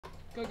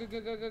Go, go,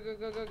 go, go, go, go,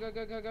 go, go, go,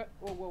 go, go, go.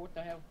 Oh, whoa, what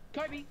the hell?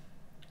 Kobe!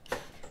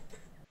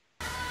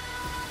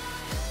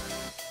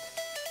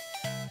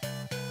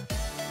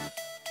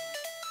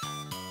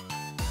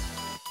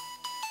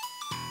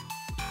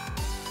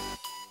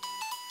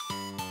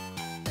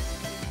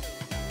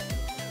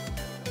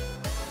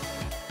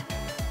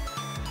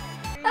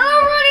 Hello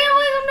everybody and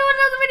welcome to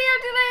another video.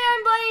 Today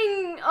I'm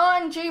playing on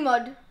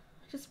Gmod.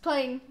 Just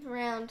playing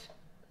around.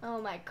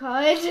 Oh my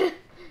god.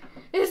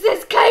 Is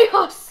this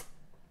chaos?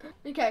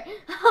 Okay.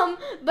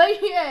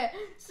 But yeah.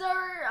 So,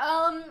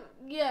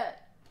 yeah.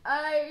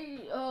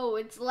 Oh,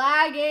 it's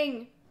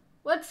lagging.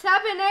 What's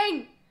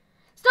happening?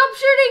 Stop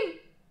shooting!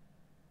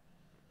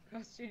 I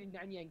was shooting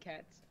Nanya and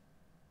cats.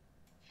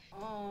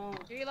 Oh,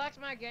 do you like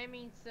my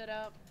gaming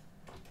setup?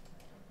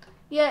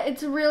 Yeah,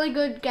 it's a really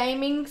good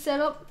gaming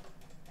setup.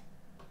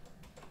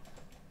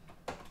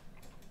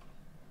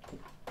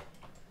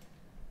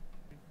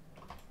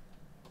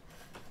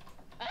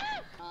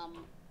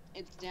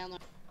 It's down there.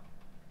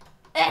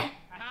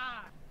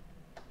 Aha!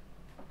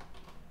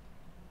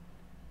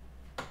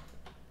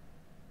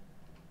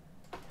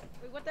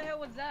 Wait, what the hell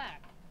was that?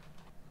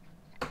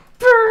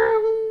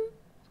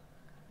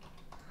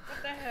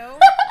 What the hell?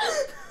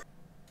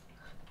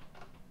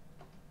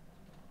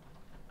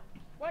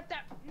 What the?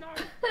 No!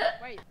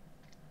 Wait.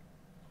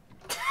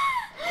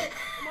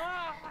 Come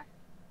on!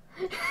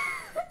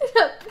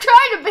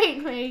 Try to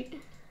beat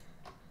me.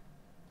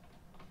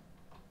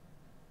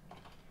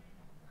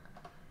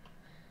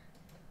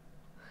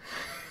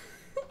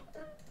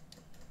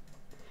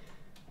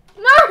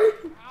 No!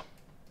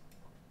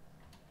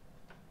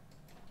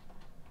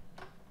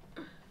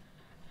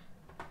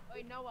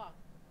 Wait, Noah.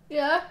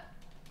 Yeah?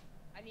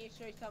 I need to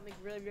show you something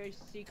really, very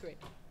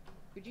secret.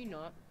 Could you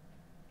not?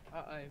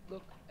 Uh-oh.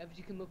 Look, if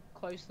you can look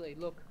closely,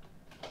 look.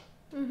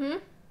 Mm-hmm.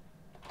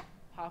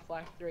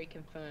 Half-Life 3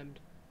 confirmed.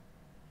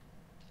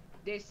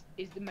 This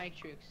is the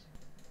Matrix.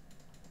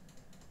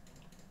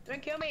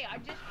 Don't kill me, I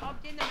just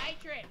hopped in the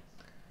Matrix!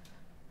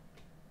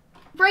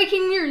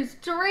 Breaking news,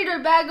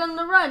 Dorito bag on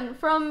the run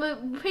from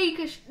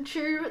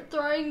Pikachu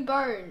throwing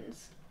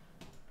bones.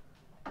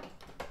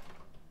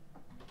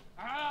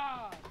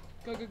 Ah!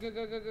 Go, go, go,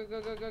 go, go, go,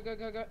 go, go, go, go,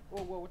 go, go.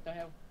 Oh, whoa, what the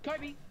hell?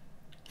 Kobe!